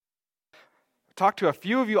talked to a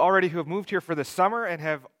few of you already who have moved here for the summer and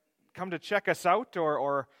have come to check us out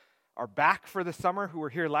or are back for the summer, who were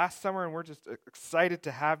here last summer, and we're just excited to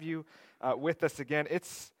have you with us again.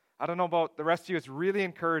 I don't know about the rest of you, it's really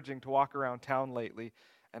encouraging to walk around town lately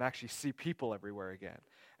and actually see people everywhere again,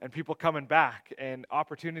 and people coming back, and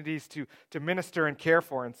opportunities to minister and care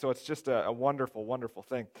for, and so it's just a wonderful, wonderful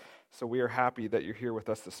thing. So we are happy that you're here with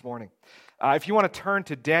us this morning. If you want to turn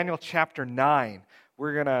to Daniel chapter 9,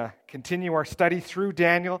 we're going to continue our study through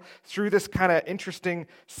Daniel, through this kind of interesting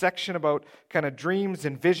section about kind of dreams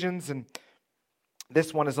and visions. And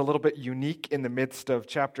this one is a little bit unique in the midst of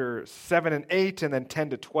chapter 7 and 8, and then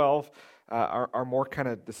 10 to 12 are more kind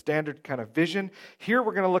of the standard kind of vision. Here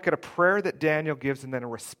we're going to look at a prayer that Daniel gives and then a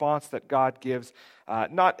response that God gives,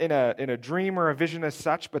 not in a dream or a vision as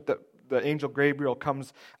such, but the angel Gabriel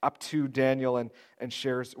comes up to Daniel and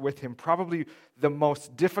shares with him probably the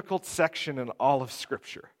most difficult section in all of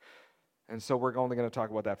Scripture. And so we're only going to talk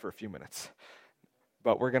about that for a few minutes.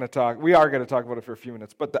 But we are going to talk about it for a few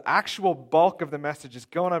minutes. But the actual bulk of the message is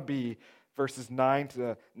going to be verses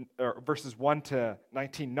 1 to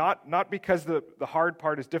 19. Not because the hard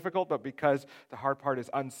part is difficult, but because the hard part is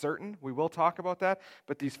uncertain. We will talk about that.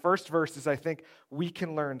 But these first verses, I think we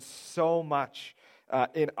can learn so much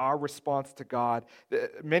in our response to God.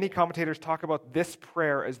 Many commentators talk about this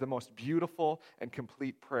prayer as the most beautiful and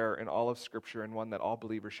complete prayer in all of Scripture, and one that all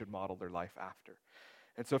believers should model their life after.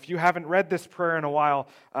 And so if you haven't read this prayer in a while,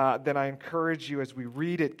 then I encourage you, as we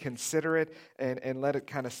read it, consider it and let it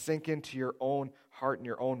kind of sink into your own heart and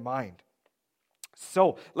your own mind.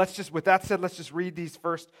 So with that said, let's just read these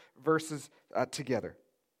first verses together.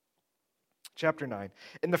 Chapter 9.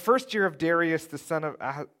 In the first year of Darius, the son of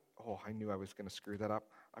I knew I was going to screw that up.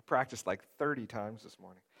 I practiced like 30 times this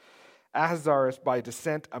morning. Ahasuerus, by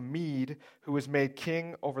descent, a Mede, who was made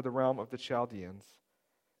king over the realm of the Chaldeans.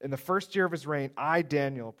 In the first year of his reign, I,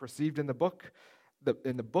 Daniel, perceived in the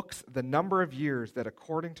books the number of years that,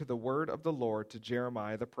 according to the word of the Lord to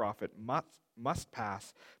Jeremiah the prophet, must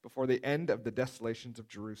pass before the end of the desolations of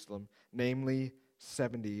Jerusalem, namely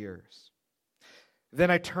 70 years.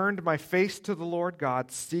 Then I turned my face to the Lord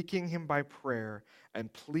God, seeking him by prayer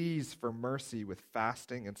and pleas for mercy with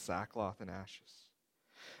fasting and sackcloth and ashes.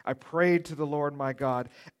 I prayed to the Lord my God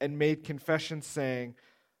and made confession, saying,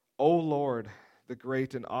 O Lord, the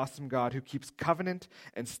great and awesome God, who keeps covenant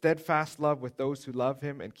and steadfast love with those who love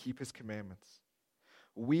him and keep his commandments.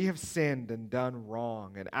 We have sinned and done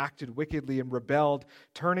wrong and acted wickedly and rebelled,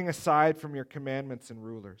 turning aside from your commandments and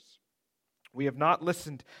rulers. We have not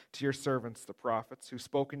listened to your servants, the prophets, who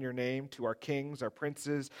spoke in your name to our kings, our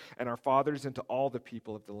princes, and our fathers, and to all the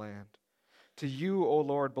people of the land. To you, O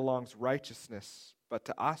Lord, belongs righteousness, but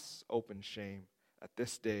to us open shame at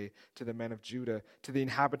this day, to the men of Judah, to the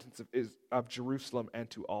inhabitants of Jerusalem, and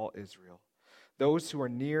to all Israel, those who are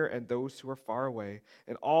near and those who are far away,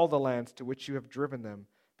 and all the lands to which you have driven them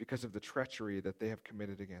because of the treachery that they have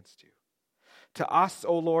committed against you. To us,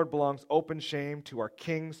 O Lord, belongs open shame, to our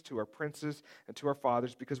kings, to our princes, and to our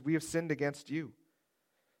fathers, because we have sinned against you.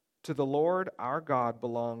 To the Lord our God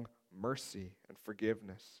belong mercy and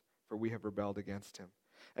forgiveness, for we have rebelled against him,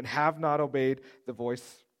 and have not obeyed the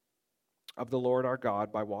voice of the Lord our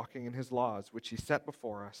God by walking in his laws, which he set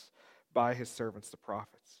before us by his servants the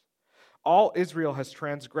prophets. All Israel has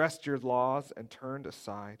transgressed your laws and turned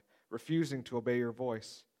aside, refusing to obey your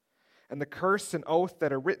voice. And the curse and oath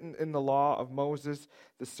that are written in the law of Moses,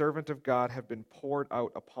 the servant of God, have been poured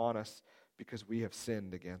out upon us because we have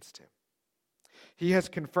sinned against him. He has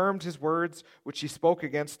confirmed his words, which he spoke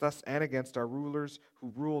against us and against our rulers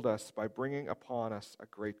who ruled us, by bringing upon us a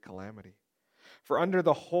great calamity. For under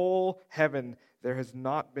the whole heaven there has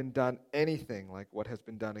not been done anything like what has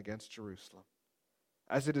been done against Jerusalem.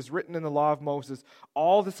 As it is written in the law of Moses,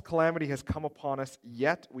 all this calamity has come upon us,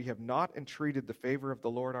 yet we have not entreated the favor of the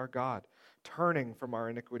Lord our God, turning from our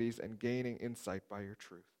iniquities and gaining insight by your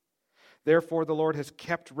truth. Therefore the Lord has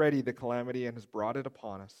kept ready the calamity and has brought it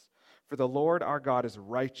upon us. For the Lord our God is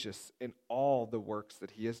righteous in all the works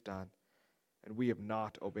that he has done, and we have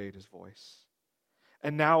not obeyed his voice.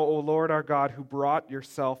 And now, O Lord our God, who brought your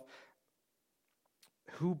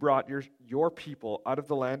people out of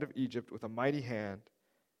the land of Egypt with a mighty hand,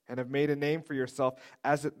 and have made a name for yourself,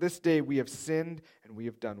 as at this day we have sinned and we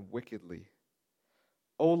have done wickedly.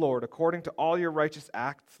 O Lord, according to all your righteous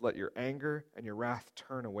acts, let your anger and your wrath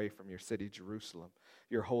turn away from your city, Jerusalem,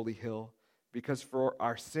 your holy hill, because for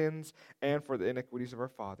our sins and for the iniquities of our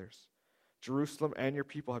fathers, Jerusalem and your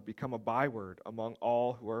people have become a byword among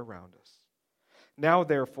all who are around us. Now,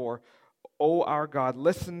 therefore, O our God,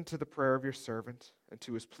 listen to the prayer of your servant and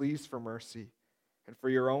to his pleas for mercy, And for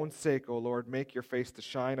your own sake, O Lord, make your face to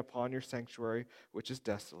shine upon your sanctuary, which is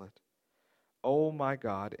desolate. O my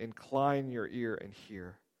God, incline your ear and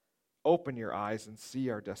hear. Open your eyes and see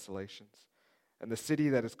our desolations, and the city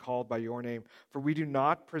that is called by your name. For we do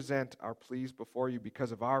not present our pleas before you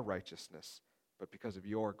because of our righteousness, but because of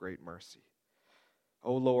your great mercy.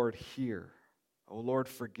 O Lord, hear. O Lord,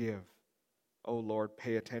 forgive. O Lord,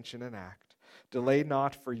 pay attention and act. Delay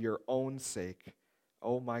not for your own sake,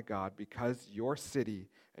 O my God, because your city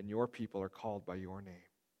and your people are called by your name.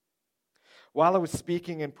 While I was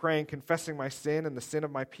speaking and praying, confessing my sin and the sin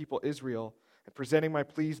of my people Israel, and presenting my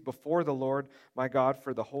pleas before the Lord my God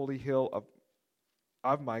for the holy hill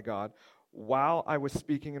of my God, while I was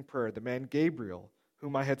speaking in prayer, the man Gabriel,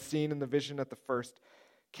 whom I had seen in the vision at the first,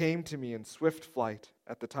 came to me in swift flight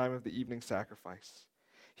at the time of the evening sacrifice.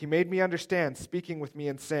 He made me understand, speaking with me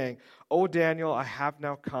and saying, O Daniel, I have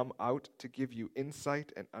now come out to give you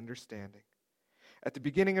insight and understanding. At the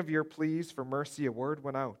beginning of your pleas for mercy, a word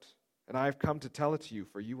went out, and I have come to tell it to you,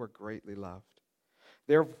 for you are greatly loved.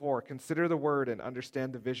 Therefore, consider the word and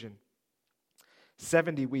understand the vision.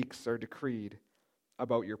 70 weeks are decreed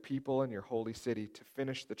about your people and your holy city to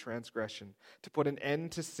finish the transgression, to put an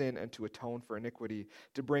end to sin and to atone for iniquity,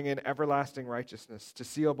 to bring in everlasting righteousness, to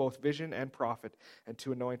seal both vision and prophet, and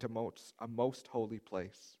to anoint a most holy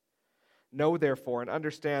place. Know therefore and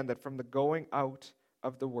understand that from the going out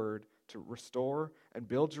of the word to restore and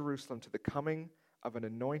build Jerusalem to the coming of an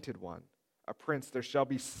anointed one, a prince, there shall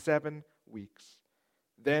be 7 weeks.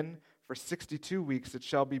 Then for 62 weeks it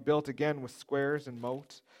shall be built again with squares and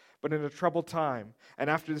moat, but in a troubled time. And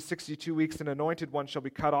after the 62 weeks an anointed one shall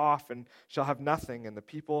be cut off and shall have nothing, and the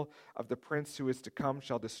people of the prince who is to come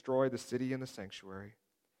shall destroy the city and the sanctuary.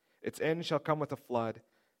 Its end shall come with a flood,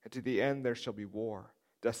 and to the end there shall be war,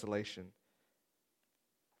 desolations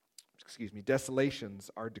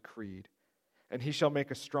are decreed. And he shall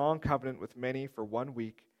make a strong covenant with many for 1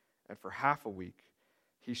 week, and for half a week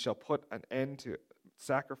he shall put an end to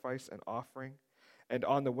sacrifice and offering, and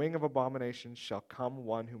on the wing of abomination shall come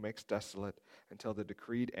one who makes desolate until the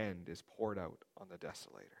decreed end is poured out on the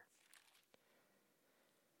desolator.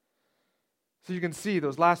 So you can see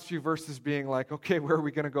those last few verses being like, okay, where are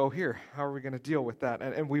we going to go here? How are we going to deal with that?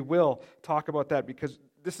 And we will talk about that, because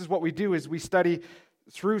this is what we do, is we study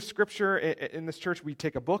through Scripture. In this church, we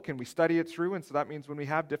take a book and we study it through, and so that means when we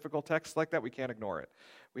have difficult texts like that, we can't ignore it.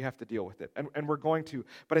 We have to deal with it, and we're going to.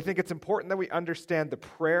 But I think it's important that we understand the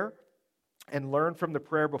prayer and learn from the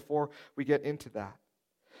prayer before we get into that.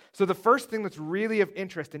 So the first thing that's really of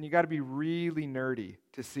interest, and you got to be really nerdy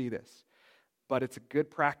to see this, but it's a good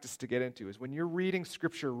practice to get into, is when you're reading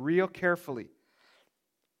Scripture real carefully,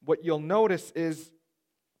 what you'll notice is,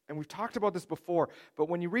 and we've talked about this before, but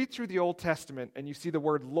when you read through the Old Testament and you see the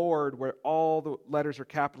word Lord where all the letters are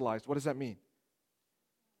capitalized, what does that mean?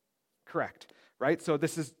 Correct, right? So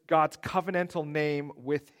this is God's covenantal name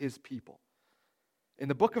with his people. In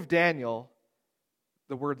the book of Daniel,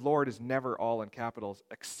 the word Lord is never all in capitals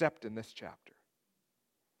except in this chapter.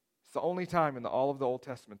 It's the only time in all of the Old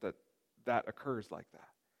Testament that occurs like that.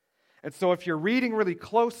 And so if you're reading really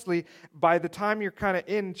closely, by the time you're kind of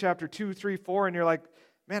in chapter 2, 3, 4, and you're like,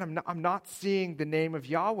 man, I'm not seeing the name of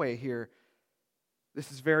Yahweh here.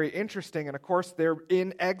 This is very interesting. And of course, they're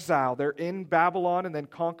in exile. They're in Babylon and then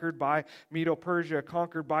conquered by Medo-Persia,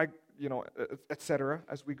 conquered by, etc.,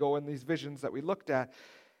 as we go in these visions that we looked at.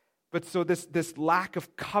 But so this lack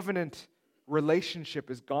of covenant relationship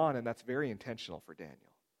is gone, and that's very intentional for Daniel.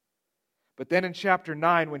 But then in chapter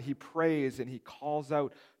 9, when he prays and he calls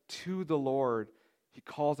out to the Lord, he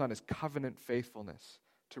calls on his covenant faithfulness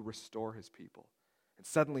to restore his people. And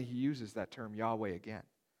suddenly he uses that term Yahweh again.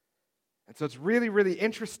 And so it's really, really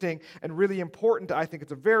interesting and really important. I think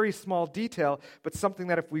it's a very small detail, but something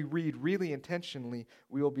that if we read really intentionally,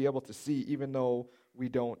 we will be able to see, even though we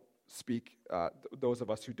don't speak, those of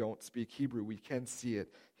us who don't speak Hebrew, we can see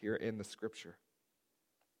it here in the Scripture.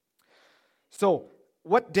 So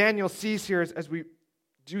what Daniel sees here is, as we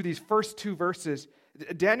do these first 2 verses,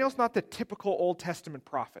 Daniel's not the typical Old Testament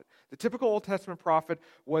prophet. The typical Old Testament prophet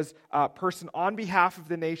was a person on behalf of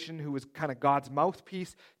the nation who was kind of God's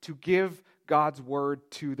mouthpiece to give God's word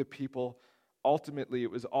to the people. Ultimately,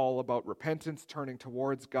 it was all about repentance, turning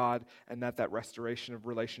towards God, and that restoration of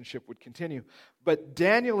relationship would continue. But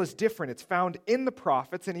Daniel is different. It's found in the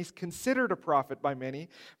prophets, and he's considered a prophet by many,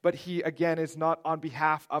 but he, again, is not on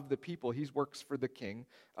behalf of the people. He works for the king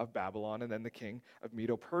of Babylon and then the king of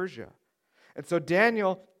Medo-Persia. And so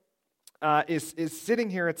Daniel is sitting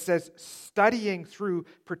here, it says, studying through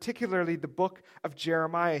particularly the book of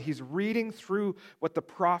Jeremiah. He's reading through what the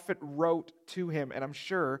prophet wrote to him, and I'm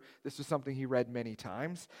sure this was something he read many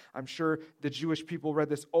times. I'm sure the Jewish people read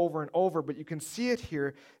this over and over, but you can see it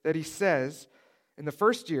here that he says, in the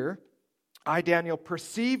first year, I, Daniel,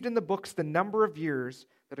 perceived in the books the number of years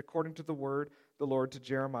that according to the word the Lord to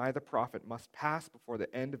Jeremiah the prophet must pass before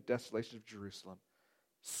the end of desolation of Jerusalem,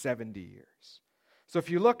 70 years. So if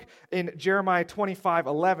you look in Jeremiah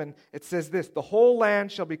 25:11, it says this, the whole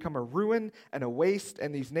land shall become a ruin and a waste,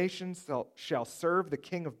 and these nations shall serve the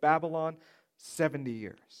king of Babylon 70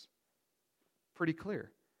 years. Pretty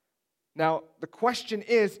clear. Now, the question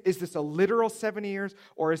is this a literal 70 years,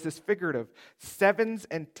 or is this figurative? Sevens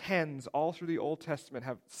and tens all through the Old Testament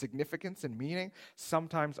have significance and meaning,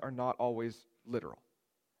 sometimes are not always literal.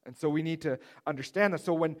 And so we need to understand that.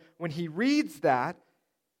 So when he reads that,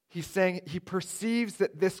 he's saying he perceives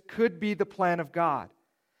that this could be the plan of God.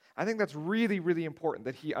 I think that's really, really important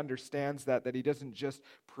that he understands that he doesn't just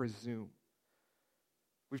presume.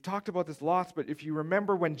 We've talked about this lots, but if you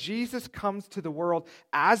remember when Jesus comes to the world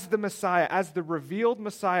as the Messiah, as the revealed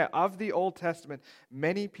Messiah of the Old Testament,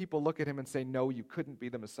 many people look at him and say, no, you couldn't be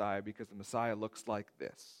the Messiah because the Messiah looks like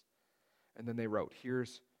this. And then they wrote,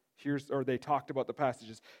 or they talked about the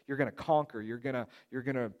passages, you're going to conquer, you're going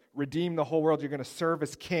to redeem the whole world, you're going to serve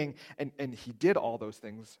as king. And he did all those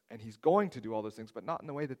things, and he's going to do all those things, but not in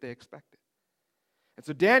the way that they expected. And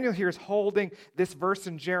so Daniel here is holding this verse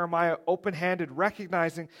in Jeremiah open-handed,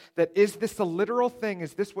 recognizing that is this a literal thing?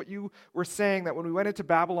 Is this what you were saying, that when we went into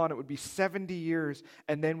Babylon it would be 70 years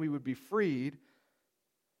and then we would be freed?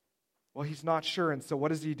 Well, he's not sure, and so what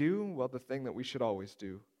does he do? Well, the thing that we should always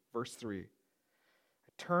do. Verse 3.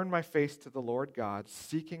 Turn my face to the Lord God,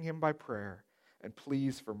 seeking him by prayer, and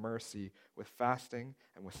pleas for mercy with fasting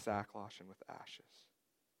and with sackcloth and with ashes.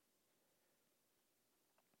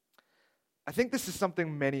 I think this is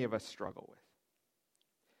something many of us struggle with.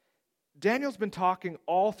 Daniel's been talking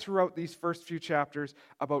all throughout these first few chapters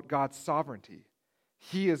about God's sovereignty.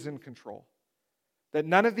 He is in control. That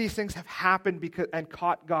none of these things have happened and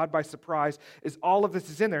caught God by surprise, is all of this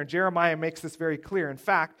is in there. And Jeremiah makes this very clear. In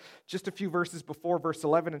fact, just a few verses before verse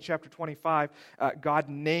 11 in chapter 25,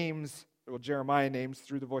 Jeremiah names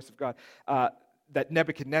through the voice of God, that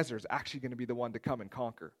Nebuchadnezzar is actually going to be the one to come and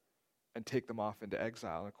conquer and take them off into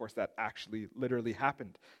exile. And of course, that actually literally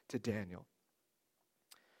happened to Daniel.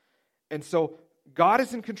 And so God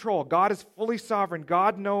is in control. God is fully sovereign.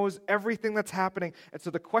 God knows everything that's happening. And so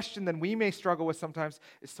the question that we may struggle with sometimes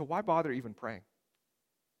is, so why bother even praying?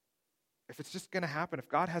 If it's just going to happen, if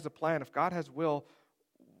God has a plan, if God has will,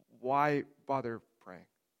 why bother praying?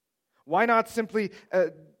 Why not simply,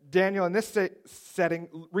 Daniel, in this setting,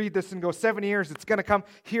 read this and go, 7 years, it's going to come.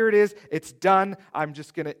 Here it is. It's done. I'm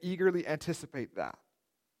just going to eagerly anticipate that.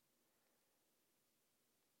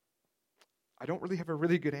 I don't really have a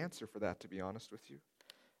really good answer for that, to be honest with you,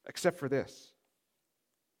 except for this.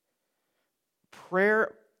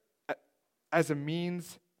 Prayer as a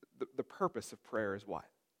means, the purpose of prayer is what?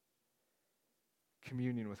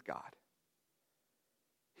 Communion with God.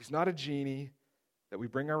 He's not a genie that we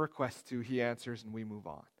bring our requests to, he answers, and we move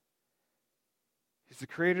on. He's the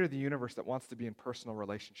creator of the universe that wants to be in personal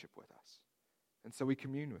relationship with us. And so we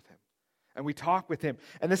commune with him. And we talk with him.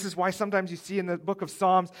 And this is why sometimes you see in the book of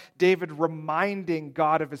Psalms, David reminding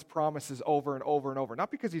God of his promises over and over and over.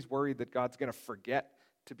 Not because he's worried that God's going to forget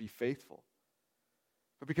to be faithful,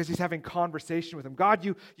 but because he's having conversation with him. God,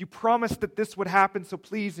 you promised that this would happen, so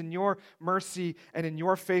please, in your mercy and in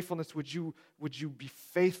your faithfulness, would you be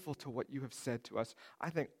faithful to what you have said to us? I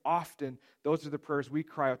think often those are the prayers we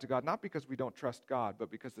cry out to God, not because we don't trust God, but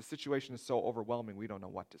because the situation is so overwhelming we don't know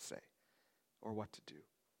what to say or what to do.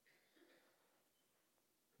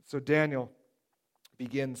 So Daniel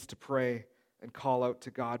begins to pray and call out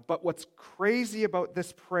to God. But what's crazy about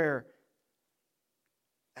this prayer,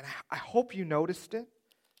 and I hope you noticed it,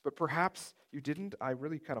 but perhaps you didn't. I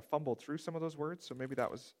really kind of fumbled through some of those words, so maybe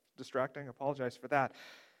that was distracting. I apologize for that.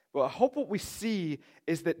 But I hope what we see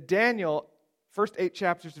is that Daniel, first 8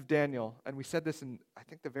 chapters of Daniel, and we said this in, I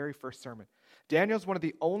think, the very first sermon, Daniel's one of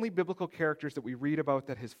the only biblical characters that we read about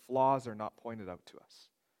that his flaws are not pointed out to us.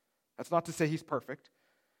 That's not to say he's perfect,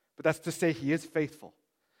 but that's to say he is faithful.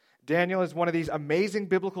 Daniel is one of these amazing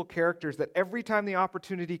biblical characters that every time the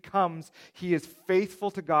opportunity comes, he is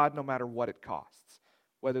faithful to God no matter what it costs,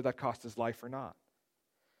 whether that costs his life or not.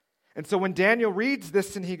 And so when Daniel reads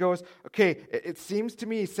this and he goes, okay, it seems to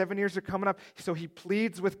me 7 years are coming up, so he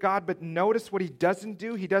pleads with God, but notice what he doesn't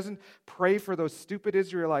do. He doesn't pray for those stupid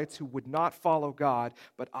Israelites who would not follow God,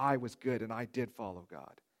 but I was good and I did follow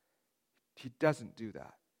God. He doesn't do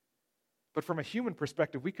that. But from a human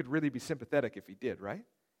perspective, we could really be sympathetic if he did, right?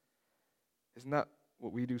 Isn't that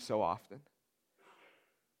what we do so often?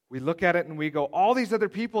 We look at it and we go, all these other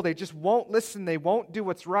people, they just won't listen, they won't do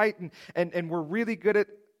what's right, and we're really good at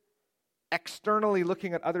externally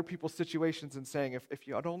looking at other people's situations and saying, if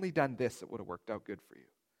you had only done this, it would have worked out good for you.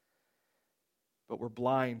 But we're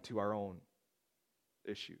blind to our own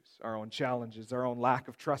issues, our own challenges, our own lack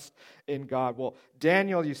of trust in God. Well,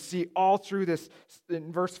 Daniel, you see all through this,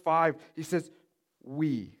 in verse 5, he says,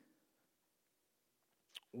 we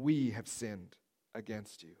have sinned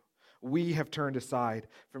against you. We have turned aside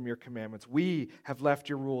from your commandments. We have left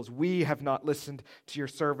your rules. We have not listened to your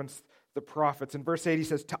servants, the prophets. In verse 8, he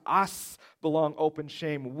says, to us belong open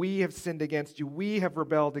shame. We have sinned against you. We have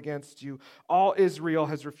rebelled against you. All Israel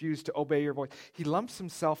has refused to obey your voice. He lumps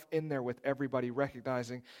himself in there with everybody,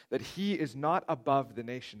 recognizing that he is not above the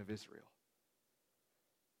nation of Israel.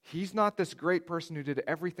 He's not this great person who did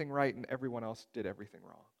everything right and everyone else did everything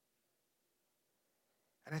wrong.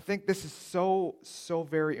 And I think this is so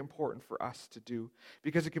very important for us to do,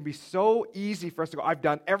 because it can be so easy for us to go, I've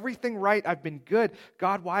done everything right, I've been good.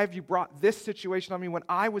 God, why have you brought this situation on me when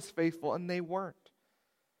I was faithful and they weren't?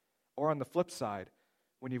 Or on the flip side,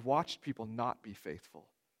 when you've watched people not be faithful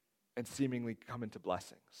and seemingly come into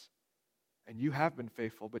blessings, and you have been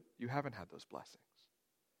faithful, but you haven't had those blessings.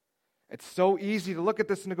 It's so easy to look at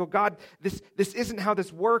this and to go, God, this isn't how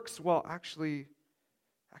this works. Well, actually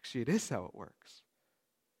it is how it works.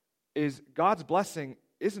 Is God's blessing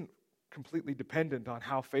isn't completely dependent on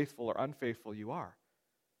how faithful or unfaithful you are.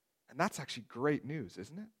 And that's actually great news,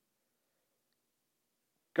 isn't it?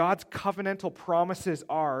 God's covenantal promises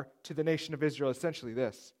are to the nation of Israel essentially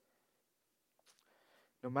this: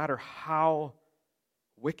 no matter how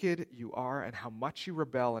wicked you are and how much you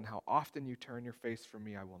rebel and how often you turn your face from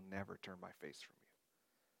me, I will never turn my face from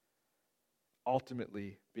you.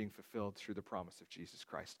 Ultimately being fulfilled through the promise of Jesus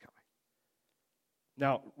Christ coming.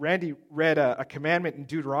 Now, Randy read a commandment in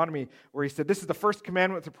Deuteronomy where he said, this is the first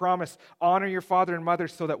commandment with a promise, honor your father and mother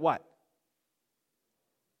so that what?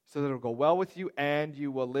 So that it'll go well with you and you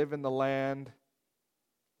will live in the land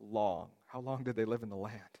long. How long did they live in the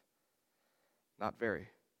land? Not very.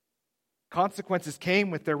 Consequences came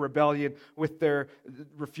with their rebellion, with their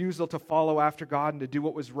refusal to follow after God and to do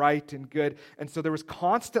what was right and good. And so there was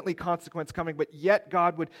constantly consequence coming, but yet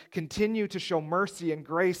God would continue to show mercy and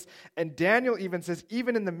grace. And Daniel even says,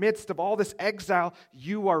 even in the midst of all this exile,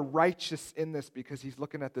 you are righteous in this, because he's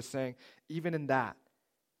looking at this saying, even in that,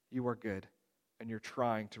 you are good. And you're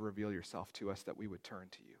trying to reveal yourself to us that we would turn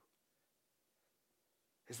to you.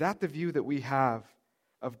 Is that the view that we have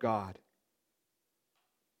of God?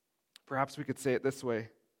 Perhaps we could say it this way.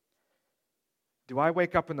 Do I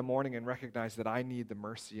wake up in the morning and recognize that I need the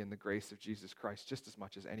mercy and the grace of Jesus Christ just as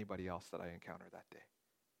much as anybody else that I encounter that day?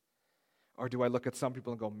 Or do I look at some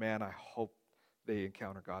people and go, man, I hope they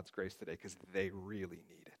encounter God's grace today because they really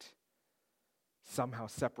need it? Somehow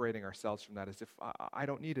separating ourselves from that as if I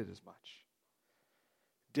don't need it as much.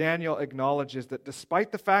 Daniel acknowledges that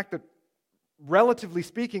despite the fact that, relatively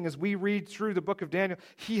speaking, as we read through the book of Daniel,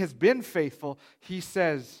 he has been faithful, he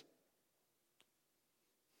says,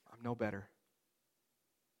 no better.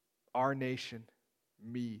 Our nation,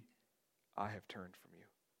 me, I have turned from you.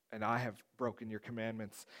 And I have broken your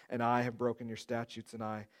commandments. And I have broken your statutes. And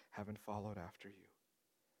I haven't followed after you.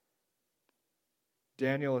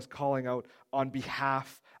 Daniel is calling out on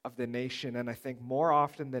behalf of the nation. And I think more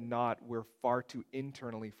often than not, we're far too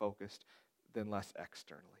internally focused than less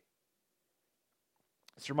externally.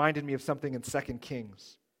 It's reminded me of something in 2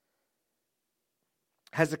 Kings.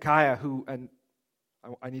 Hezekiah, who, and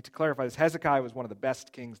I need to clarify this, Hezekiah was one of the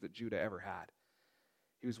best kings that Judah ever had.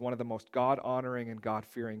 He was one of the most God-honoring and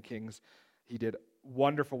God-fearing kings. He did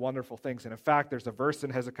wonderful, wonderful things. And in fact, there's a verse in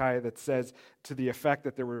Hezekiah that says to the effect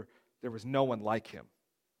that there was no one like him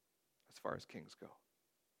as far as kings go.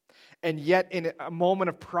 And yet, in a moment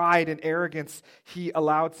of pride and arrogance, he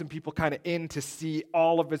allowed some people kind of in to see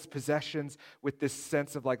all of his possessions with this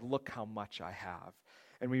sense of like, look how much I have.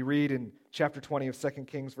 And we read in chapter 20 of 2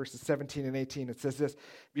 Kings, verses 17 and 18, it says this,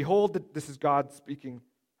 behold, this is God speaking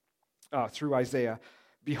through Isaiah,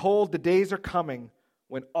 behold, the days are coming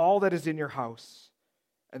when all that is in your house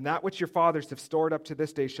and that which your fathers have stored up to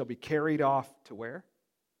this day shall be carried off to where?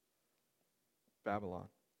 Babylon.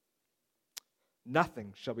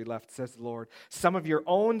 Nothing shall be left, says the Lord. Some of your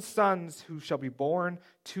own sons who shall be born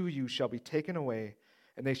to you shall be taken away,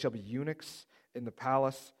 and they shall be eunuchs in the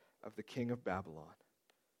palace of the king of Babylon.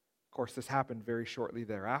 Of course, this happened very shortly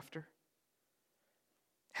thereafter.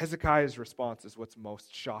 Hezekiah's response is what's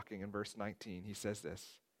most shocking in verse 19. He says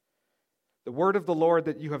this, the word of the Lord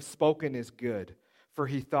that you have spoken is good. For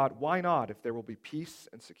he thought, why not if there will be peace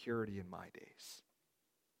and security in my days?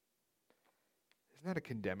 Isn't that a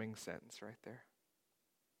condemning sentence right there?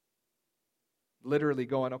 Literally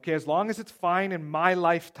going, okay, as long as it's fine in my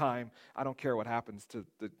lifetime, I don't care what happens to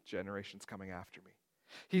the generations coming after me.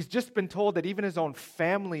 He's just been told that even his own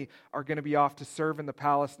family are going to be off to serve in the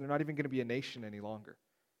palace, and they're not even going to be a nation any longer.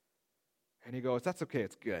 And he goes, that's okay,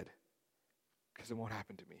 it's good, because it won't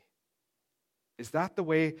happen to me. Is that the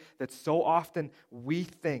way that so often we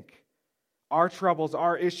think? Our troubles,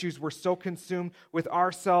 our issues, we're so consumed with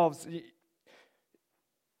ourselves. I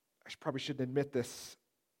probably shouldn't admit this,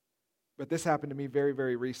 but this happened to me very,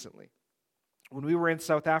 very recently. When we were in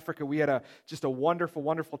South Africa, we had just a wonderful,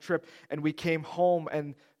 wonderful trip, and we came home,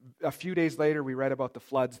 and a few days later, we read about the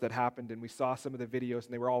floods that happened, and we saw some of the videos,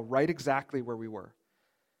 and they were all right exactly where we were.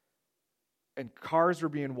 And cars were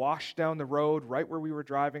being washed down the road right where we were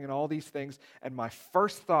driving and all these things, and my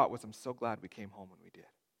first thought was, I'm so glad we came home when we did.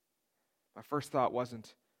 My first thought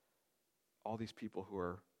wasn't all these people who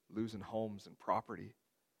are losing homes and property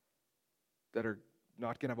that are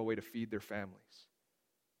not going to have a way to feed their families.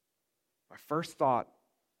 My first thought,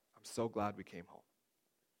 I'm so glad we came home.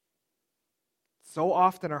 So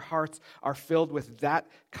often our hearts are filled with that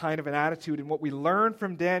kind of an attitude, and what we learn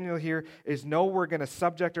from Daniel here is no, we're going to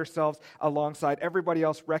subject ourselves alongside everybody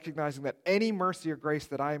else, recognizing that any mercy or grace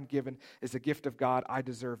that I am given is a gift of God. I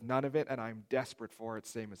deserve none of it, and I'm desperate for it,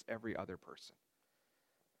 same as every other person.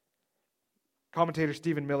 Commentator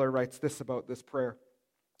Stephen Miller writes this about this prayer.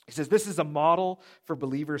 He says, this is a model for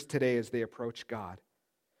believers today as they approach God.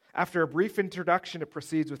 After a brief introduction, it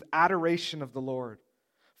proceeds with adoration of the Lord,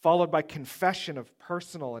 followed by confession of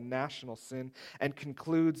personal and national sin, and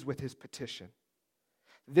concludes with his petition.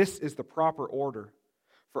 This is the proper order,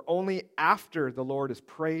 for only after the Lord is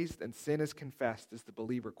praised and sin is confessed is the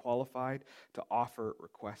believer qualified to offer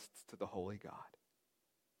requests to the holy God.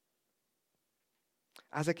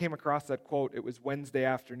 As I came across that quote, it was Wednesday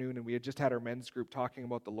afternoon, and we had just had our men's group talking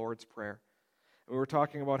about the Lord's Prayer. We were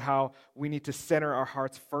talking about how we need to center our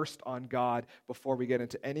hearts first on God before we get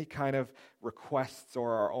into any kind of requests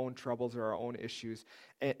or our own troubles or our own issues.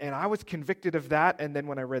 And I was convicted of that, and then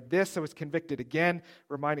when I read this, I was convicted again,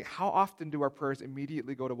 reminding how often do our prayers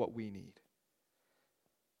immediately go to what we need?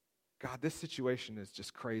 God, this situation is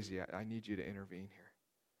just crazy. I need you to intervene here.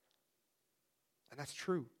 And that's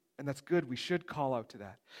true. And that's good. We should call out to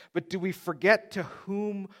that. But do we forget to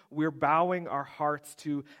whom we're bowing our hearts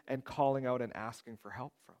to and calling out and asking for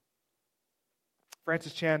help from?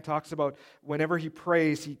 Francis Chan talks about whenever he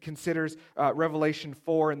prays, he considers Revelation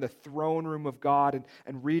 4 and the throne room of God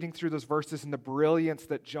and reading through those verses and the brilliance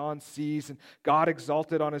that John sees and God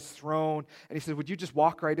exalted on his throne. And he said, would you just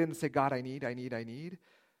walk right in and say, God, I need?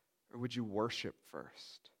 Or would you worship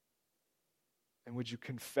first? And would you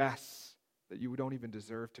confess that you don't even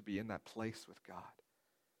deserve to be in that place with God?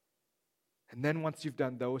 And then once you've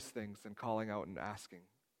done those things, then calling out and asking,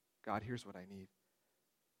 God, here's what I need.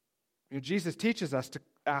 You know, Jesus teaches us to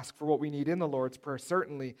ask for what we need in the Lord's Prayer,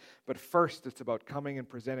 certainly, but first it's about coming and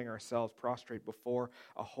presenting ourselves prostrate before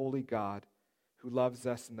a holy God who loves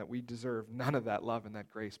us and that we deserve none of that love and that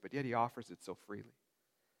grace, but yet he offers it so freely.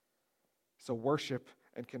 So worship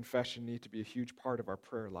and confession need to be a huge part of our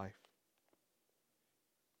prayer life.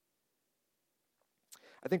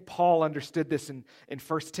 I think Paul understood this in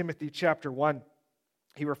 1 Timothy chapter 1.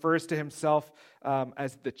 He refers to himself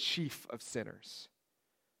as the chief of sinners.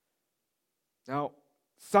 Now,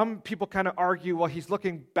 some people kind of argue, well, he's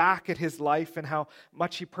looking back at his life and how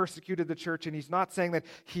much he persecuted the church, and he's not saying that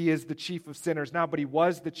he is the chief of sinners now, but he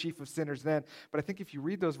was the chief of sinners then. But I think if you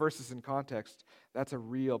read those verses in context, that's a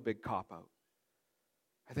real big cop-out.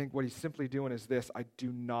 I think what he's simply doing is this: I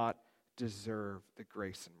do not deserve the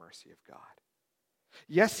grace and mercy of God.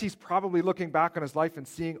 Yes, he's probably looking back on his life and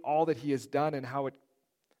seeing all that he has done and how it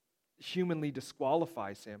humanly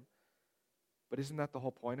disqualifies him. But isn't that the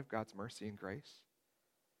whole point of God's mercy and grace?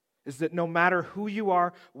 Is that no matter who you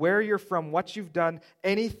are, where you're from, what you've done,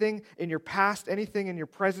 anything in your past, anything in your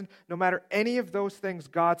present, no matter any of those things,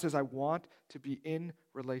 God says, I want to be in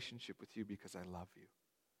relationship with you because I love you.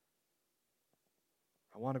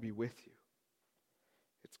 I want to be with you.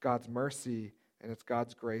 It's God's mercy and it's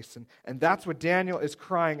God's grace. And that's what Daniel is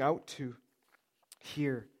crying out to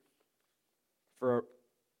here, for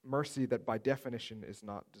mercy that by definition is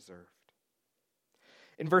not deserved.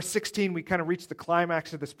 In verse 16, we kind of reach the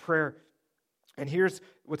climax of this prayer. And here's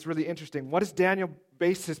what's really interesting. What does Daniel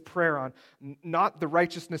base his prayer on? Not the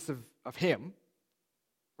righteousness of him,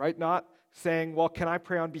 right? Not saying, well, can I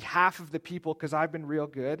pray on behalf of the people because I've been real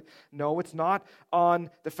good? No, it's not on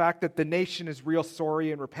the fact that the nation is real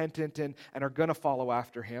sorry and repentant and are going to follow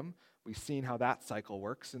after him. We've seen how that cycle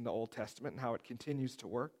works in the Old Testament and how it continues to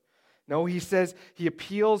work. No, he says he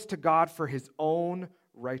appeals to God for his own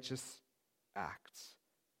righteous acts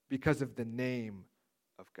because of the name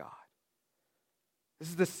of God. This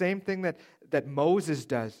is the same thing that Moses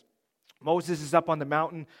does. Moses is up on the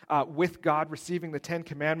mountain with God, receiving the 10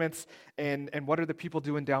 Commandments, and what are the people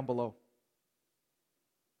doing down below?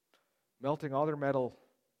 Melting all their metal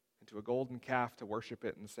into a golden calf to worship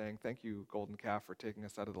it and saying, "Thank you, golden calf, for taking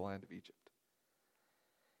us out of the land of Egypt."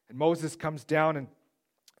 And Moses comes down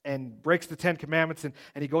and breaks the 10 Commandments, and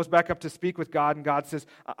he goes back up to speak with God, and God says,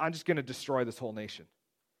 "I'm just going to destroy this whole nation."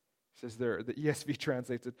 He says, the ESV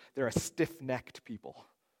translates it, they're a stiff-necked people.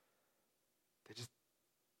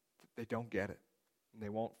 They don't get it, and they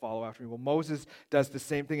won't follow after me. Well, Moses does the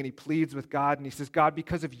same thing, and he pleads with God, and he says, "God,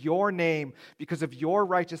 because of your name, because of your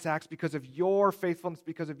righteous acts, because of your faithfulness,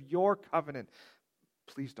 because of your covenant,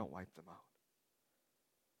 please don't wipe them out."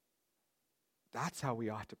 That's how we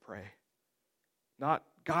ought to pray. Not,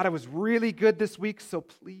 "God, I was really good this week, so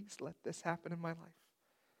please let this happen in my life."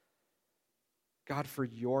 God, for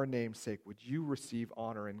your name's sake, would you receive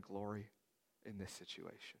honor and glory in this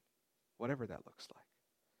situation, whatever that looks like.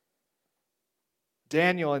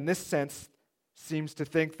 Daniel, in this sense, seems to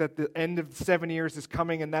think that the end of the 7 years is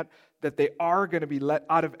coming and that they are going to be let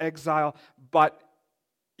out of exile. But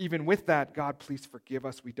even with that, God, please forgive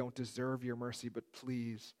us. We don't deserve your mercy, but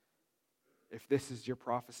please, if this is your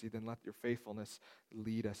prophecy, then let your faithfulness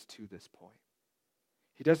lead us to this point.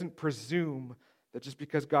 He doesn't presume that just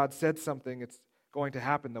because God said something, it's going to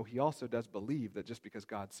happen, though he also does believe that just because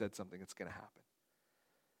God said something, it's going to happen.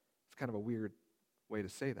 It's kind of a weird way to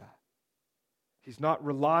say that. He's not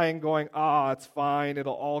relying, going, it's fine,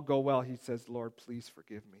 it'll all go well. He says, "Lord, please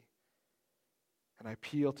forgive me. And I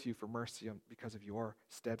appeal to you for mercy because of your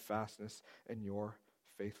steadfastness and your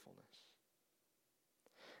faithfulness."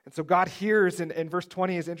 And so God hears, in verse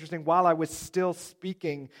 20 is interesting, while I was still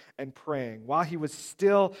speaking and praying, while he was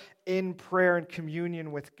still in prayer and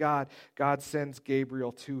communion with God, God sends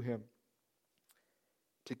Gabriel to him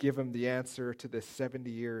to give him the answer to this 70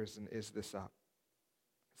 years and is this up.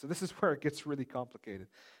 So this is where it gets really complicated.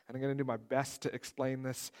 And I'm going to do my best to explain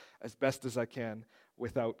this as best as I can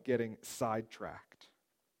without getting sidetracked.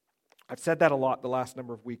 I've said that a lot the last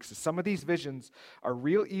number of weeks. Some of these visions are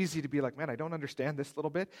real easy to be like, man, I don't understand this little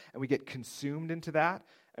bit. And we get consumed into that.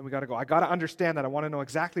 And we got to go, I got to understand that. I want to know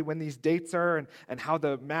exactly when these dates are and how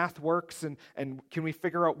the math works. And can we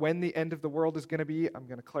figure out when the end of the world is going to be? I'm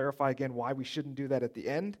going to clarify again why we shouldn't do that at the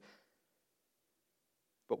end.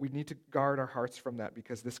 But we need to guard our hearts from that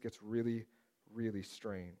because this gets really, really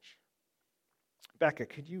strange. Becca,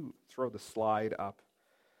 could you throw the slide up?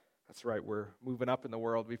 That's right, we're moving up in the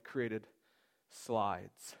world. We've created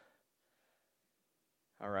slides.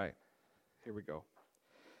 All right, here we go.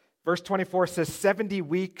 Verse 24 says 70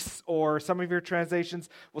 weeks, or some of your translations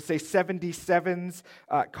will say 77s.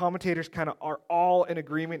 Commentators kind of are all in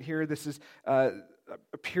agreement here. This is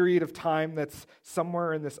a period of time that's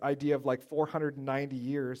somewhere in this idea of like 490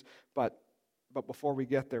 years. But before we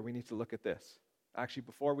get there, we need to look at this. Actually,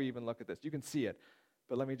 before we even look at this, you can see it,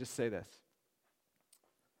 but let me just say this.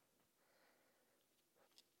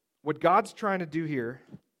 What God's trying to do here,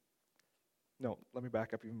 no, let me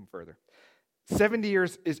back up even further. 70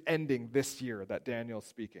 years is ending this year that Daniel's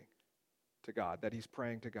speaking to God, that he's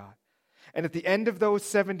praying to God. And at the end of those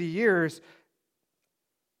 70 years,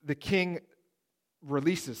 the king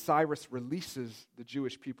Cyrus releases the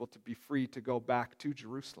Jewish people to be free to go back to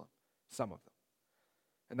Jerusalem, some of them.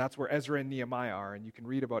 And that's where Ezra and Nehemiah are, and you can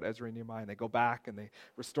read about Ezra and Nehemiah, and they go back and they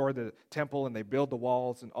restore the temple and they build the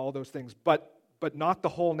walls and all those things, but not the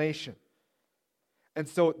whole nation. And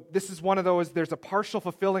so this is one of those, there's a partial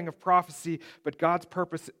fulfilling of prophecy, but God's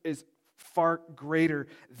purpose is far greater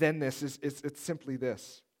than this. It's simply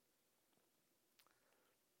this.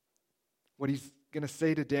 What he's going to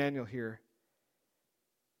say to Daniel here,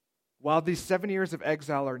 while these 7 years of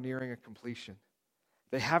exile are nearing a completion,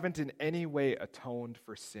 they haven't in any way atoned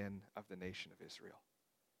for sin of the nation of Israel.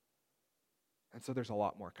 And so there's a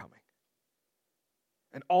lot more coming.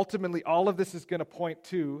 And ultimately, all of this is going to point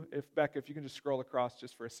to, Becca, if you can just scroll across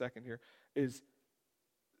just for a second here, is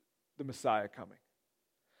the Messiah coming.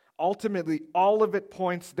 Ultimately, all of it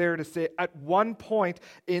points there to say, at one point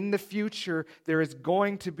in the future, there is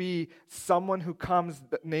going to be someone who comes,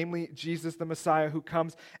 namely Jesus the Messiah, who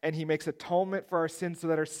comes and he makes atonement for our sins so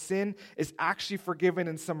that our sin is actually forgiven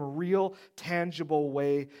in some real, tangible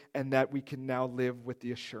way and that we can now live with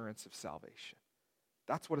the assurance of salvation.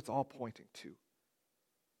 That's what it's all pointing to.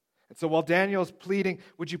 And so while Daniel's pleading,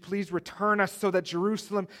 would you please return us so that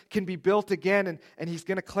Jerusalem can be built again? And he's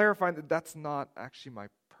going to clarify that that's not actually my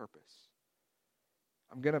purpose.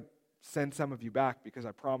 I'm going to send some of you back because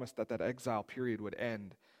I promised that exile period would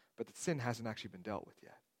end, but the sin hasn't actually been dealt with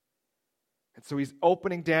yet. And so he's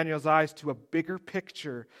opening Daniel's eyes to a bigger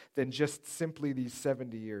picture than just simply these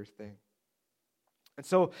 70-year thing. And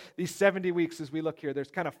so these 70 weeks, as we look here, there's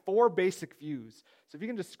kind of 4 basic views. So if you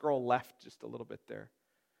can just scroll left just a little bit there.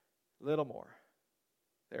 A little more.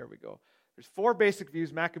 There we go. There's 4 basic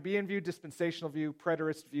views: Maccabean view, dispensational view,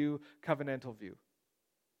 preterist view, covenantal view.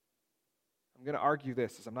 I'm going to argue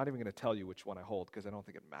this, as I'm not even going to tell you which one I hold because I don't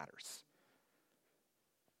think it matters.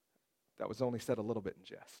 That was only said a little bit in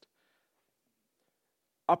jest.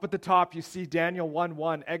 Up at the top, you see Daniel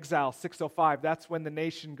 1:1, exile, 605. That's when the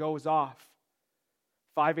nation goes off.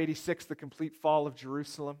 586, the complete fall of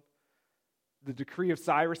Jerusalem. The decree of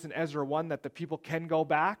Cyrus and Ezra 1 that the people can go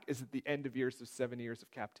back is at the end of 7 years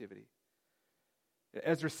of captivity. In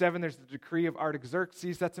Ezra 7, there's the decree of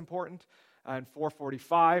Artaxerxes, that's important. In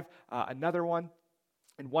 445, another one.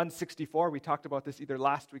 In 164, we talked about this either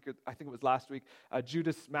last week or I think it was last week.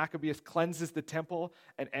 Judas Maccabeus cleanses the temple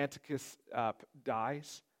and Antiochus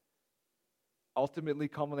dies, ultimately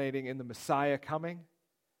culminating in the Messiah coming.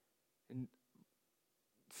 In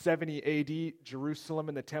 70 AD, Jerusalem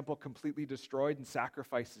and the temple completely destroyed and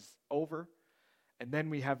sacrifices over. And then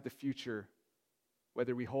we have the future,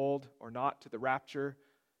 whether we hold or not to the rapture,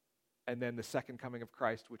 and then the second coming of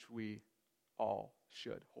Christ, which we all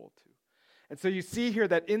should hold to. And so you see here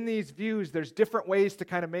that in these views, there's different ways to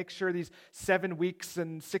kind of make sure these 7 weeks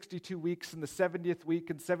and 62 weeks and the 70th week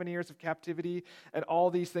and 7 years of captivity and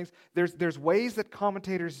all these things. There's ways that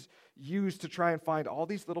commentators use to try and find all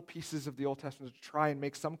these little pieces of the Old Testament to try and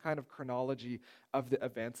make some kind of chronology of the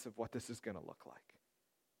events of what this is going to look like.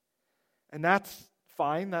 And that's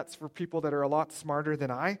fine. That's for people that are a lot smarter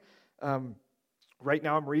than I. Right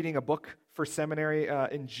now I'm reading a book for seminary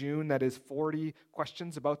in June that is 40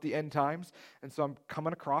 questions about the end times. And so I'm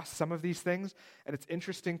coming across some of these things, and it's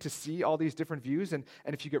interesting to see all these different views. And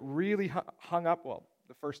if you get really hung up, well,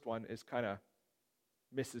 the first one is kind of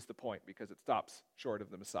misses the point because it stops short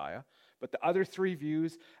of the Messiah. But the other 3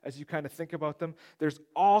 views, as you kind of think about them, there's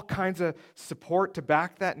all kinds of support to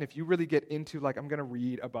back that. And if you really get into, like, I'm going to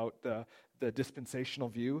read about the dispensational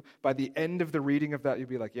view, by the end of the reading of that, you'll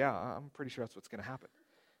be like, yeah, I'm pretty sure that's what's going to happen.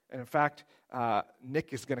 And in fact,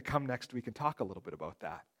 Nick is going to come next week and talk a little bit about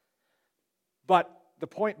that. But the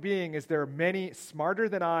point being is there are many smarter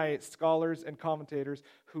than I scholars and commentators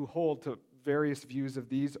who hold to various views of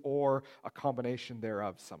these or a combination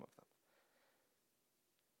thereof, some of them.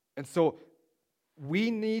 And so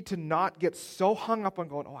we need to not get so hung up on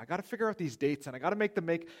going, I got to figure out these dates and I got to make them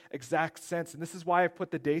make exact sense. And this is why I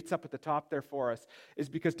put the dates up at the top there for us, is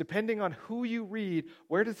because depending on who you read,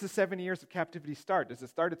 where does the 7 years of captivity start? Does it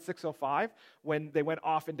start at 605 when they went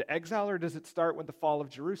off into exile, or does it start with the fall of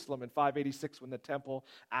Jerusalem in 586 when the temple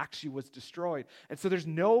actually was destroyed? And so there's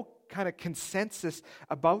no kind of consensus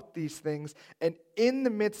about these things. And in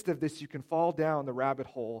the midst of this, you can fall down the rabbit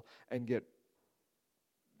hole and get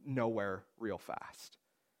nowhere real fast.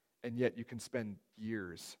 And yet you can spend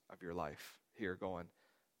years of your life here going,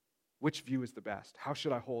 which view is the best? How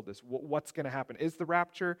should I hold this? What's going to happen? Is the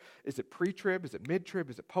rapture? Is it pre-trib? Is it mid-trib?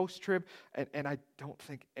 Is it post-trib? And I don't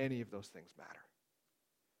think any of those things matter.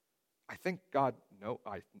 I think I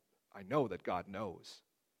know that God knows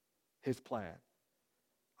His plan.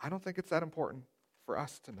 I don't think it's that important for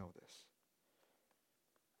us to know this.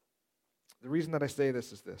 The reason that I say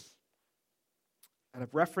this is this. And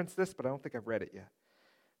I've referenced this, but I don't think I've read it yet.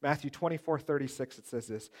 Matthew 24:36, it says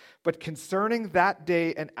this, "But concerning that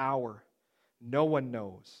day and hour, no one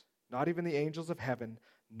knows, not even the angels of heaven,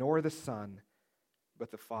 nor the Son, but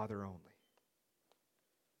the Father only."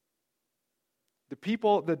 The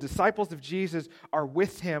people, the disciples of Jesus are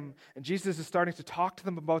with him, and Jesus is starting to talk to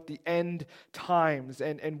them about the end times.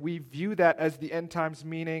 And we view that as the end times,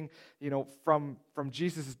 meaning, from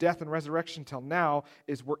Jesus' death and resurrection till now,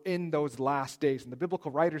 is we're in those last days. And the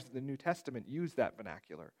biblical writers of the New Testament use that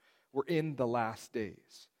vernacular. We're in the last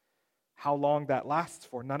days. How long that lasts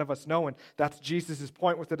for, none of us know. And that's Jesus'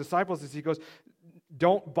 point with the disciples, is he goes,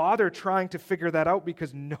 don't bother trying to figure that out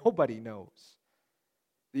because nobody knows.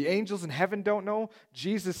 The angels in heaven don't know.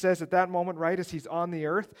 Jesus says at that moment, right as he's on the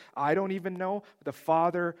earth, I don't even know. The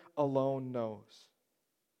Father alone knows.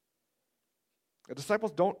 The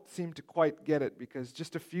disciples don't seem to quite get it, because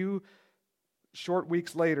just a few short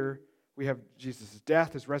weeks later, we have Jesus'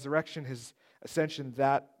 death, his resurrection, his ascension,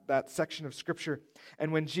 that section of Scripture.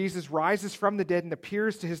 And when Jesus rises from the dead and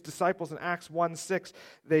appears to his disciples in Acts 1:6,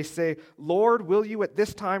 they say, "Lord, will you at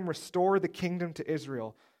this time restore the kingdom to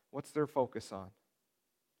Israel?" What's their focus on?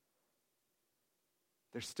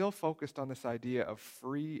 they're still focused on this idea of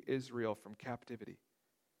free Israel from captivity.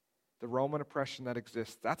 The Roman oppression that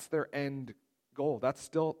exists, that's their end goal. That's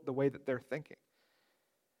still the way that they're thinking.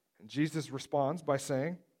 And Jesus responds by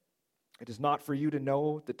saying, "It is not for you to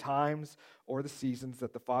know the times or the seasons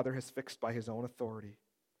that the Father has fixed by his own authority.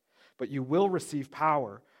 But you will receive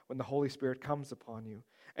power when the Holy Spirit comes upon you,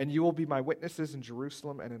 and you will be my witnesses in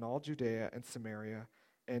Jerusalem and in all Judea and Samaria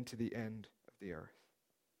and to the end of the earth."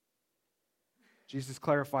 Jesus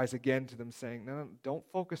clarifies again to them, saying, no, don't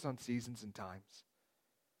focus on seasons and times.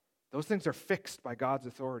 Those things are fixed by God's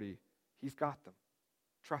authority. He's got them.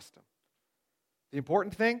 Trust him. The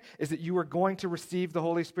important thing is that you are going to receive the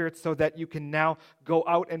Holy Spirit so that you can now go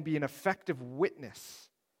out and be an effective witness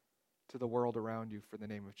to the world around you for the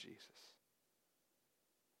name of Jesus.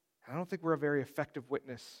 I don't think we're a very effective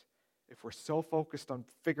witness if we're so focused on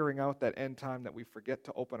figuring out that end time that we forget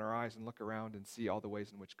to open our eyes and look around and see all the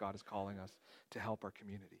ways in which God is calling us to help our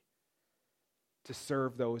community, to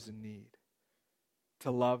serve those in need,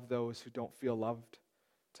 to love those who don't feel loved,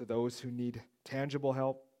 to those who need tangible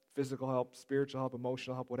help, physical help, spiritual help,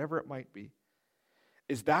 emotional help, whatever it might be.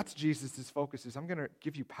 That's Jesus' focus is I'm going to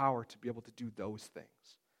give you power to be able to do those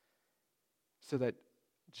things so that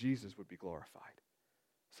Jesus would be glorified,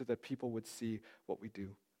 so that people would see what we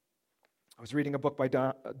do. I was reading a book by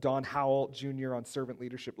Don Howell Jr. on servant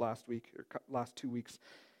leadership last 2 weeks,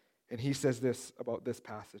 and he says this about this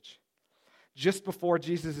passage. Just before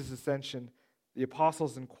Jesus' ascension, the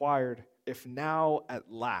apostles inquired if now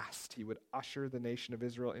at last he would usher the nation of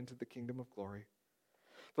Israel into the kingdom of glory.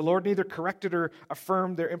 The Lord neither corrected or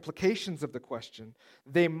affirmed their implications of the question.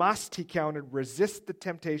 They must, he countered, resist the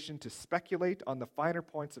temptation to speculate on the finer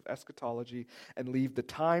points of eschatology and leave the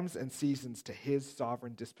times and seasons to his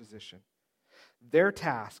sovereign disposition. Their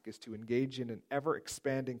task is to engage in an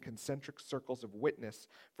ever-expanding concentric circles of witness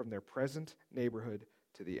from their present neighborhood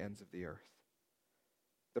to the ends of the earth.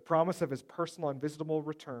 The promise of his personal and visible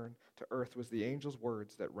return to earth was the angel's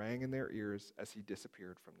words that rang in their ears as he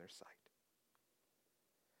disappeared from their sight.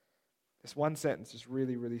 This one sentence just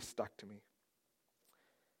really, really stuck to me.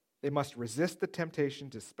 They must resist the temptation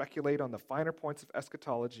to speculate on the finer points of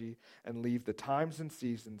eschatology and leave the times and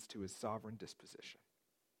seasons to his sovereign disposition.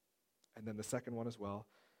 And then the second one as well.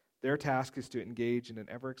 Their task is to engage in an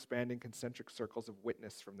ever-expanding concentric circles of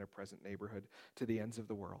witness from their present neighborhood to the ends of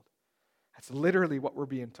the world. That's literally what we're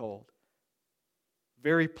being told.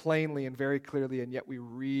 Very plainly and very clearly, and yet we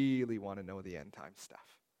really want to know the end time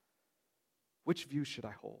stuff. Which view should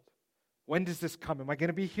I hold? When does this come? Am I going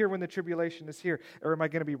to be here when the tribulation is here? Or am I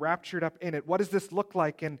going to be raptured up in it? What does this look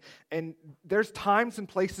like? And there's times and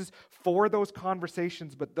places for those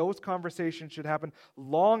conversations, but those conversations should happen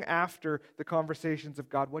long after the conversations of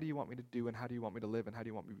God, what do you want me to do? And how do you want me to live? And how do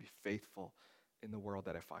you want me to be faithful in the world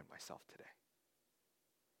that I find myself today?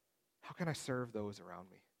 How can I serve those around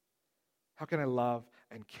me? How can I love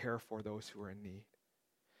and care for those who are in need?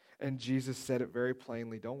 And Jesus said it very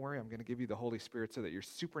plainly, don't worry, I'm going to give you the Holy Spirit so that you're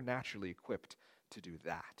supernaturally equipped to do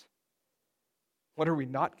that. What are we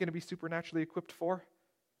not going to be supernaturally equipped for?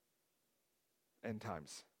 End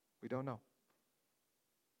times. We don't know.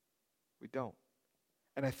 We don't.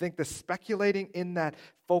 And I think the speculating in that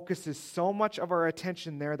focuses so much of our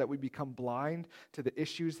attention there that we become blind to the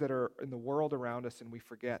issues that are in the world around us, and we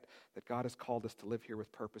forget that God has called us to live here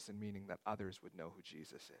with purpose and meaning, that others would know who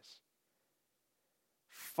Jesus is.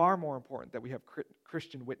 Far more important that we have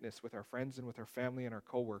Christian witness with our friends and with our family and our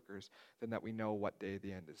coworkers than that we know what day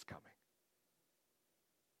the end is coming.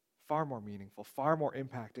 Far more meaningful, far more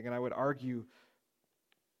impacting, and I would argue,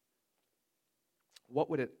 what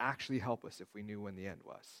would it actually help us if we knew when the end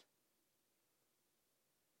was?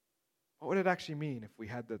 What would it actually mean if we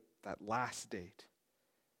had that last date?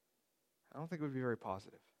 I don't think it would be very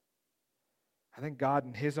positive. I think God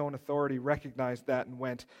in his own authority recognized that and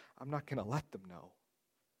went, I'm not going to let them know,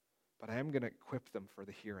 but I am going to equip them for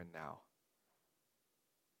the here and now.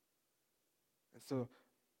 And so,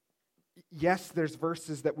 yes, there's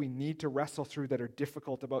verses that we need to wrestle through that are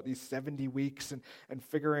difficult about these 70 weeks and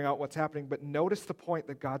figuring out what's happening, but notice the point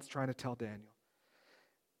that God's trying to tell Daniel.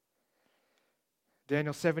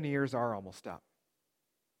 Daniel, 70 years are almost up,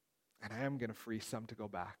 and I am going to free some to go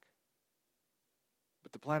back.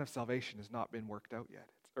 But the plan of salvation has not been worked out yet,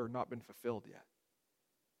 or not been fulfilled yet.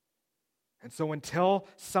 And so until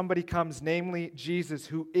somebody comes, namely Jesus,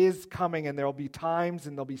 who is coming, and there'll be times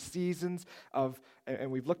and there'll be seasons of, and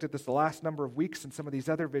we've looked at this the last number of weeks in some of these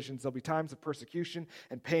other visions, there'll be times of persecution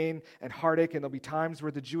and pain and heartache, and there'll be times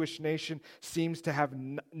where the Jewish nation seems to have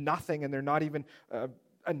nothing, and they're not even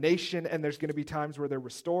a nation, and there's going to be times where they're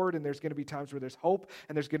restored, and there's going to be times where there's hope,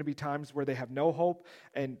 and there's going to be times where they have no hope,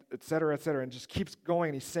 and et cetera, and just keeps going.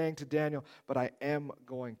 And he's saying to Daniel, but I am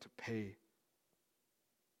going to pay.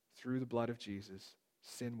 Through the blood of Jesus,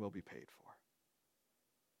 sin will be paid for.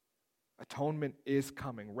 Atonement is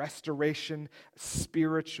coming. Restoration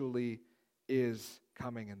spiritually is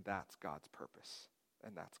coming, and that's God's purpose,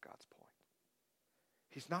 and that's God's point.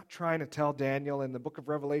 He's not trying to tell Daniel in the book of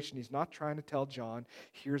Revelation, he's not trying to tell John,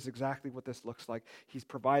 here's exactly what this looks like. He's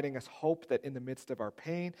providing us hope that in the midst of our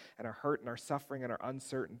pain and our hurt and our suffering and our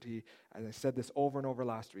uncertainty, as I said this over and over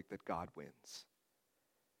last week, that God wins.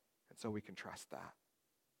 And so we can trust that.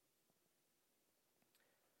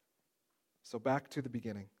 So back to the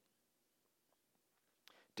beginning.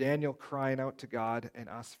 Daniel crying out to God and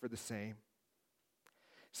us for the same.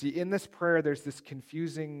 See, in this prayer, there's this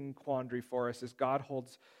confusing quandary for us as God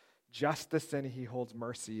holds justice and he holds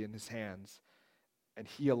mercy in his hands, and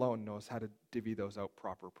he alone knows how to divvy those out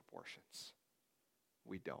proper proportions.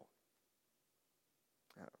 We don't.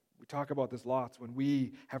 We talk about this lots. When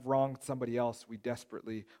we have wronged somebody else, we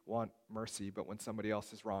desperately want mercy, but when somebody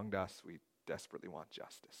else has wronged us, we desperately want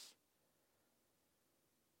justice.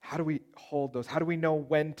 How do we hold those? How do we know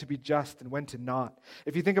when to be just and when to not?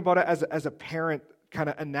 If you think about it as a parent kind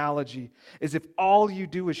of analogy, is if all you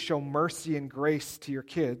do is show mercy and grace to your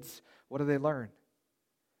kids, what do they learn?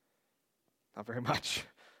 Not very much.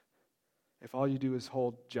 If all you do is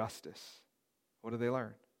hold justice, what do they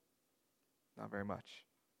learn? Not very much.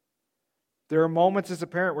 There are moments as a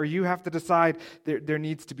parent where you have to decide there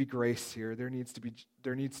needs to be grace here. There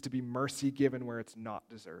needs to be mercy given where it's not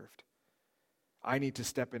deserved. I need to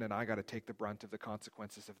step in and I got to take the brunt of the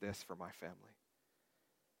consequences of this for my family.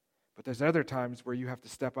 But there's other times where you have to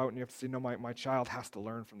step out and you have to say, no, my child has to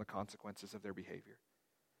learn from the consequences of their behavior.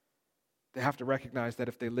 They have to recognize that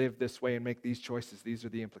if they live this way and make these choices, these are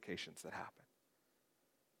the implications that happen.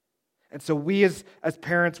 And so we as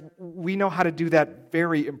parents, we know how to do that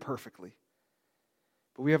very imperfectly.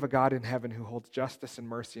 But we have a God in heaven who holds justice and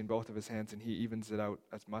mercy in both of his hands, and he evens it out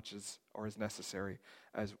as much as or as necessary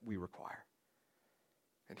as we require.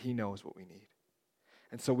 And he knows what we need.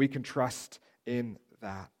 And so we can trust in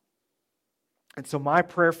that. And so my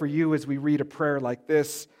prayer for you as we read a prayer like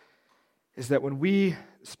this is that when we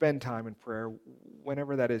spend time in prayer,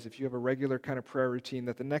 whenever that is, if you have a regular kind of prayer routine,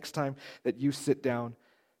 that the next time that you sit down,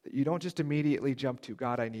 that you don't just immediately jump to,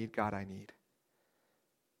 God, I need, but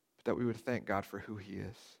that we would thank God for who he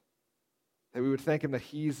is. That we would thank him that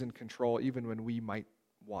he's in control even when we might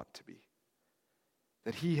want to be.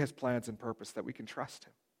 That he has plans and purpose, that we can trust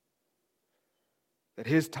him. That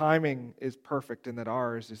his timing is perfect and that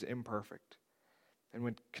ours is imperfect. And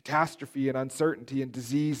when catastrophe and uncertainty and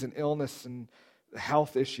disease and illness and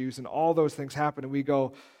health issues and all those things happen and we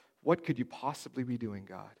go, what could you possibly be doing,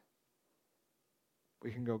 God?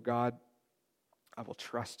 We can go, God, I will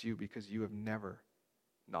trust you because you have never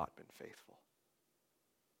not been faithful.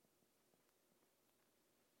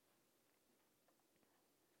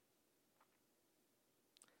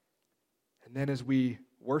 And then as we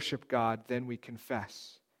worship God, then we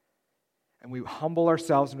confess. And we humble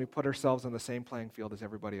ourselves and we put ourselves on the same playing field as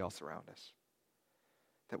everybody else around us.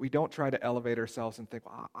 That we don't try to elevate ourselves and think,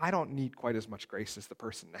 well, I don't need quite as much grace as the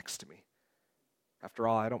person next to me. After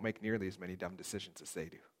all, I don't make nearly as many dumb decisions as they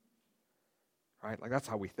do. Right? Like that's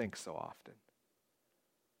how we think so often.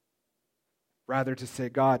 Rather to say,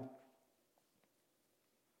 God,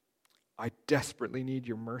 I desperately need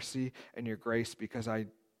your mercy and your grace because I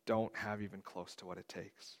don't have even close to what it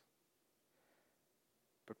takes.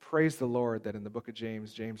 But praise the Lord that in the book of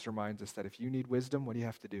James, James reminds us that if you need wisdom, what do you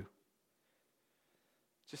have to do?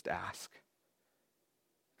 Just ask.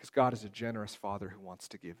 Because God is a generous Father who wants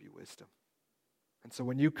to give you wisdom. And so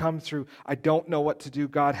when you come through, I don't know what to do,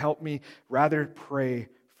 God help me, rather pray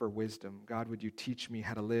for wisdom. God, would you teach me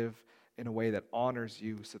how to live in a way that honors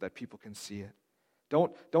you so that people can see it?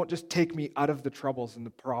 Don't just take me out of the troubles and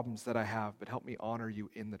the problems that I have, but help me honor you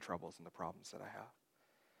in the troubles and the problems that I have.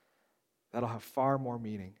 That'll have far more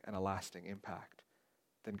meaning and a lasting impact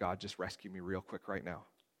than God just rescue me real quick right now.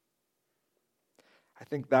 I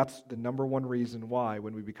think that's the number one reason why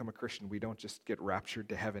when we become a Christian, we don't just get raptured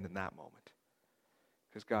to heaven in that moment.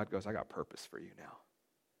 Because God goes, I got purpose for you now.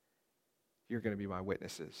 You're going to be my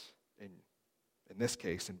witnesses in this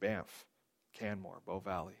case, in Banff, Canmore, Bow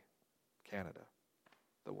Valley, Canada,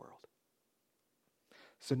 the world.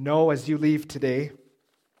 So know as you leave today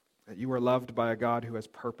that you are loved by a God who has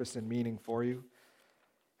purpose and meaning for you,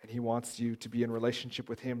 and he wants you to be in relationship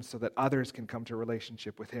with him so that others can come to a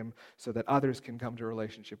relationship with him, so that others can come to a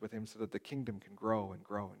relationship with him, so that the kingdom can grow and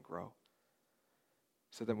grow and grow.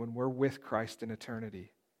 So so that when we're with Christ in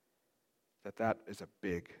eternity, that is a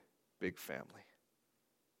big, big family.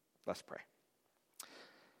 Let's pray.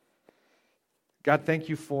 God, thank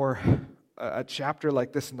you for a chapter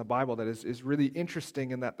like this in the Bible that is really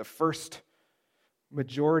interesting in that the first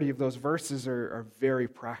majority of those verses are very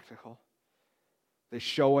practical. They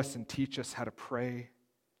show us and teach us how to pray.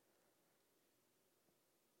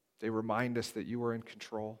 They remind us that you are in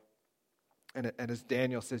control. And as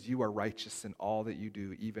Daniel says, you are righteous in all that you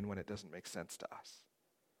do, even when it doesn't make sense to us.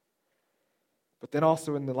 But then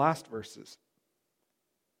also in the last verses,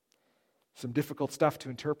 some difficult stuff to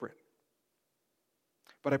interpret.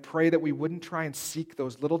 But I pray that we wouldn't try and seek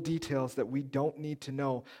those little details that we don't need to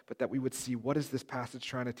know, but that we would see, what is this passage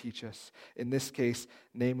trying to teach us? In this case,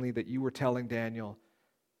 namely, that you were telling Daniel,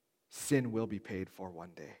 sin will be paid for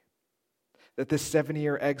one day. That this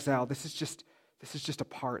 70-year exile, this is just a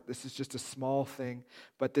part. This is just a small thing.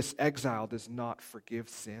 But this exile does not forgive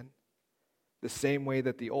sin. The same way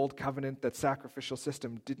that the old covenant, that sacrificial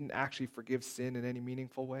system, didn't actually forgive sin in any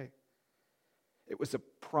meaningful way. It was a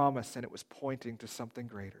promise, and it was pointing to something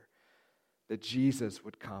greater. That Jesus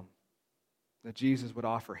would come. That Jesus would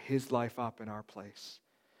offer his life up in our place.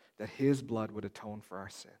 That his blood would atone for our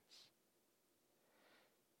sins.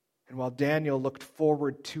 And while Daniel looked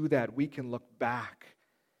forward to that, we can look back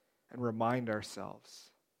and remind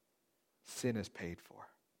ourselves, sin is paid for.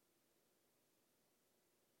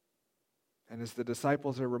 And as the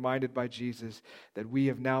disciples are reminded by Jesus that we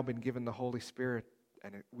have now been given the Holy Spirit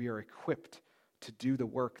and we are equipped to do the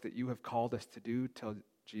work that you have called us to do till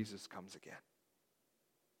Jesus comes again.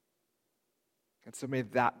 And so may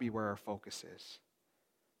that be where our focus is.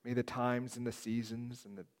 May the times and the seasons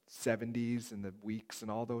and the 70s and the weeks and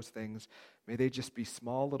all those things, may they just be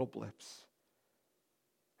small little blips.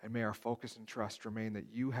 And may our focus and trust remain that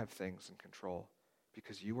you have things in control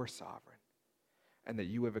because you are sovereign and that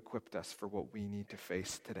you have equipped us for what we need to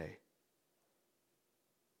face today.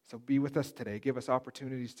 So be with us today. Give us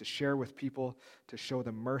opportunities to share with people, to show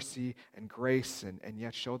them mercy and grace, and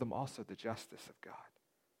yet show them also the justice of God.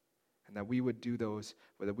 And that we would do those,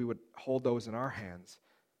 that we would hold those in our hands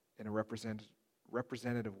in a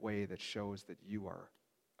representative way that shows that you are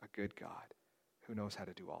a good God who knows how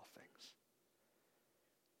to do all things.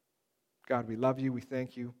 God, we love you. We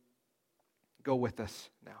thank you. Go with us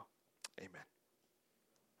now. Amen.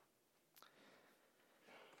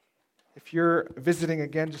 If you're visiting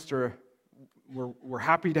again, we're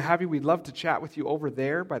happy to have you. We'd love to chat with you over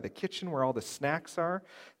there by the kitchen where all the snacks are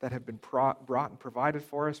that have been brought and provided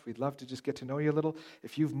for us. We'd love to just get to know you a little.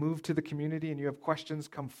 If you've moved to the community and you have questions,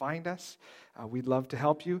 come find us. We'd love to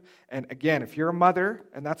help you. And again, if you're a mother,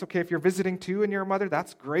 and that's okay if you're visiting too and you're a mother,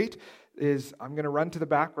 that's great. I'm going to run to the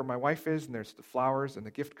back where my wife is, and there's the flowers and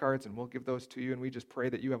the gift cards, and we'll give those to you. And we just pray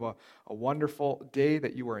that you have a wonderful day,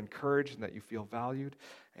 that you are encouraged, and that you feel valued.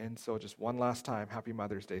 And so just one last time, happy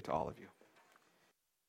Mother's Day to all of you.